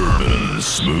 Urban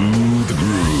Smooth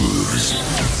Grooves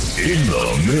in the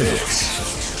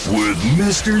mix with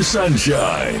Mr.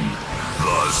 Sunshine,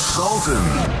 the Sultan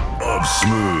of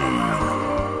Smooth.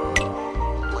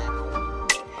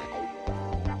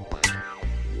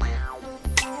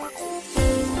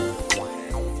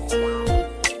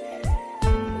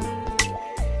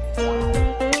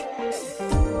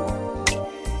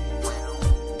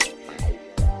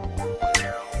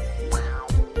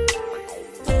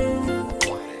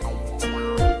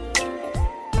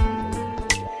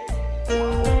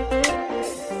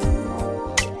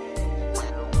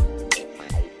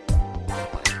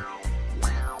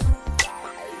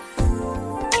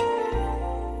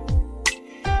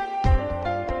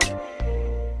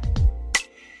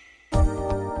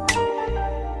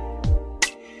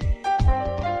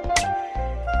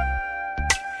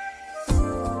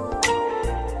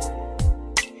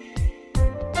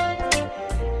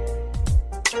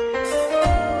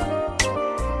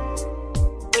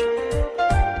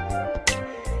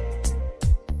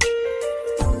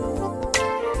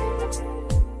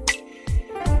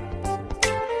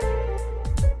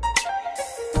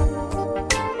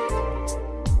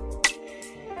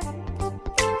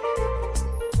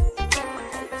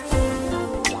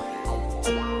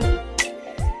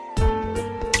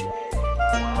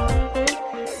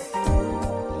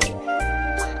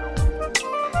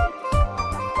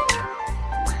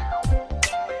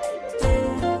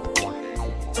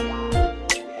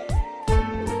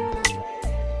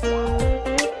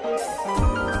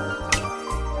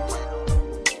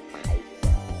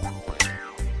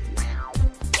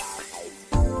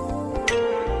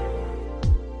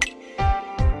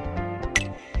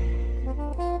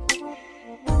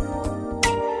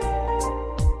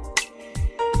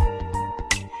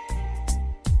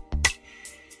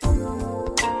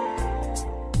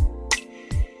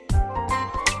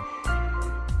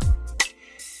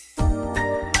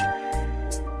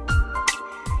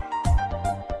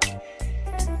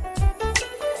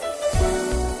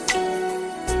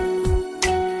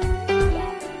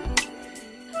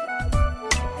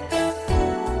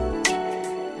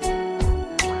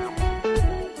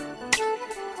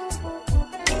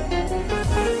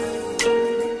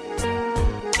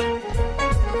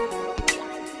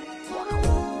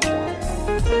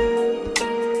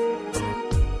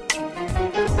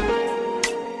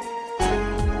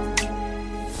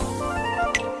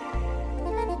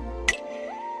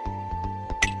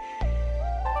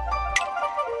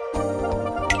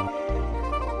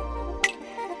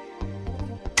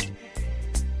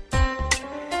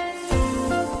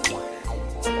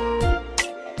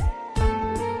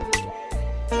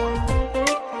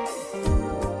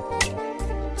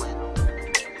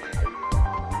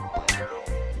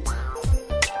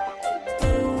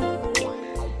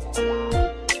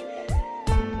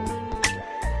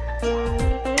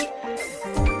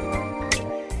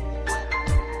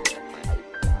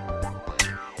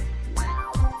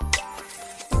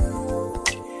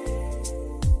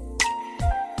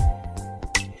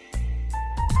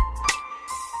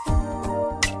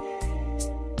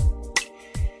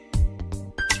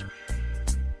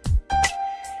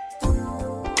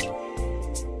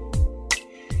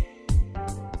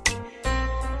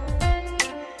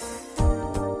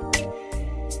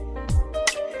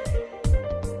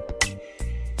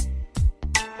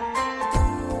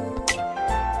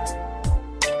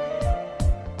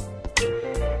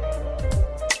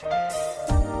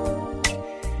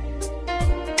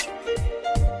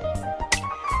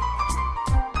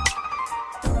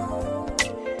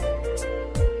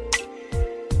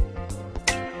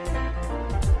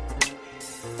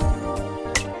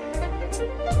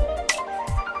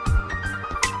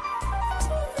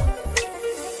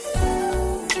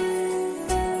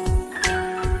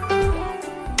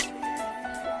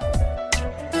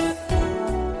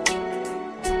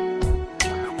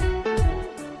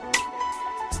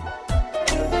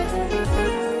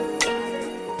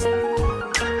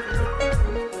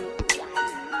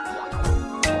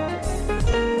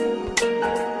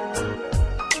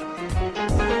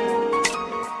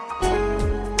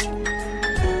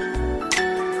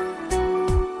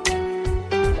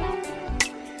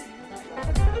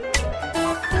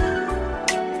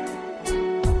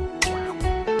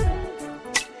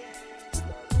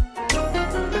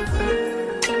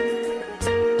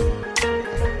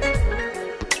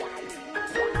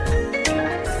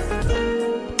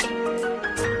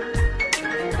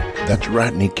 That's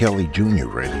Rodney Kelly Jr.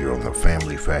 right here on the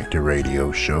Family Factor Radio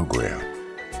Showgram.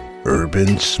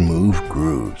 Urban Smooth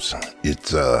Grooves.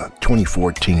 It's a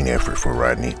 2014 effort for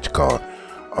Rodney. It's called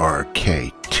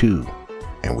RK2,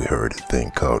 and we heard a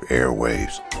thing called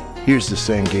Airwaves. Here's the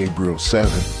San Gabriel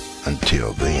 7,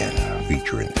 Until Then,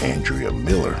 featuring Andrea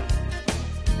Miller.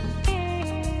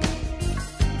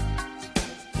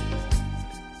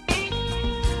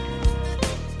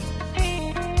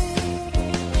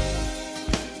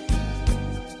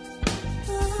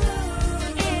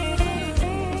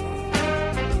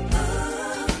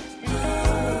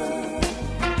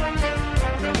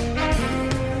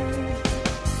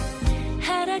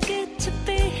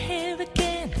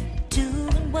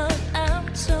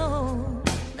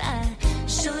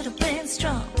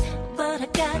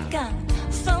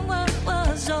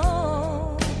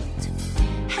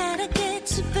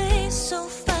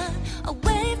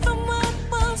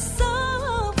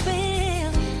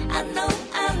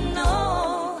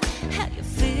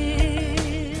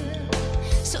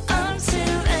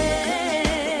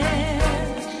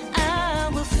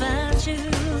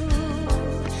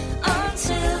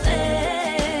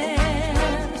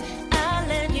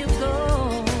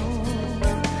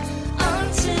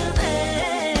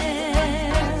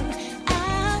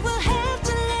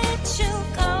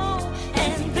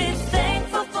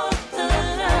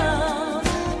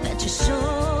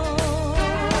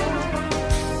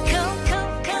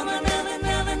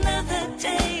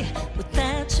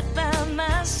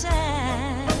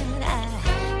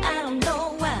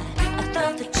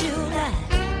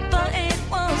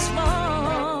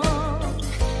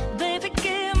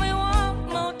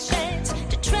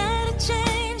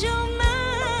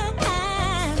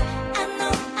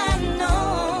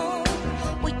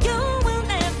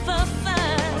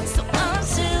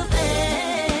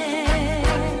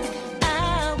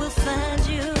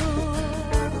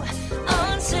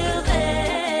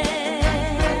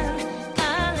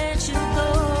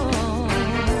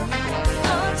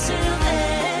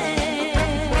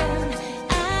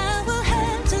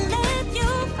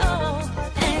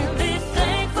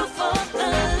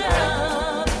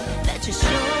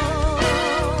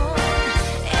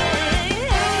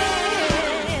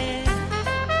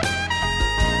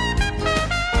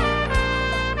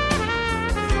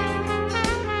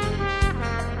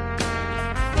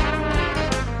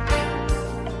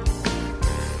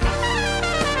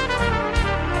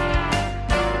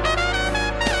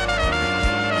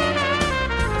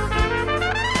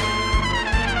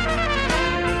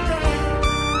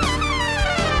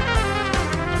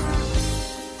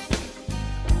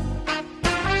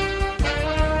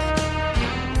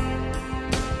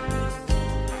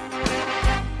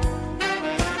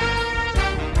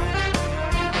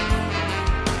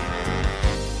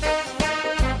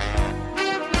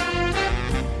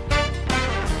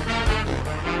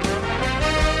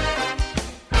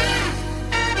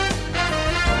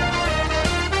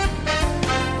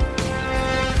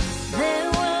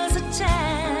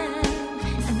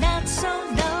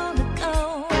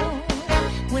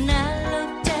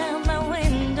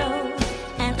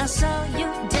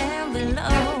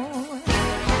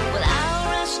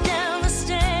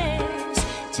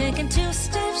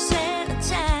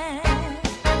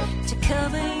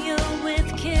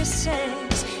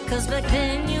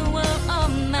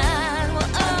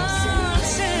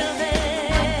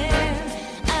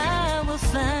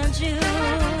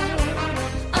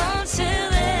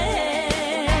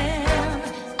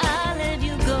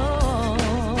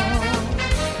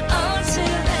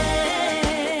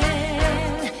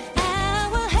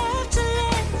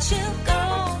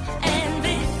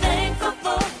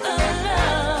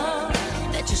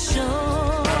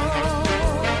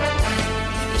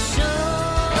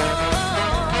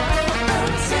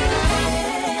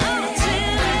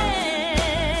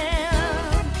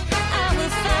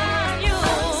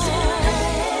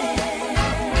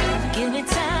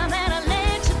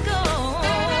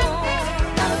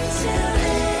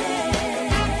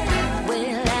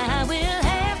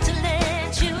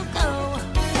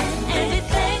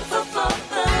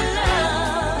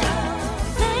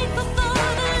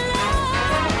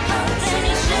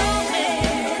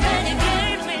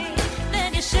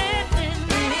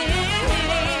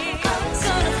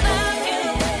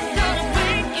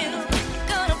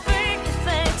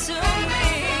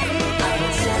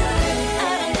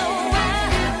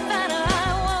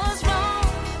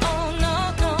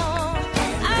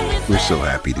 We're so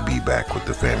happy to be back with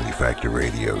the Family Factor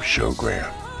Radio Showgram,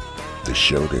 the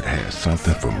show that has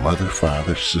something for mother,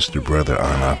 father, sister, brother,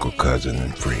 aunt, uncle, cousin,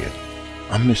 and friend.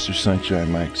 I'm Mr.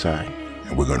 Sunshine Mike Side,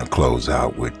 and we're going to close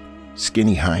out with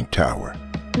Skinny Hightower,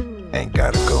 ain't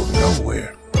gotta go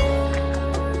nowhere.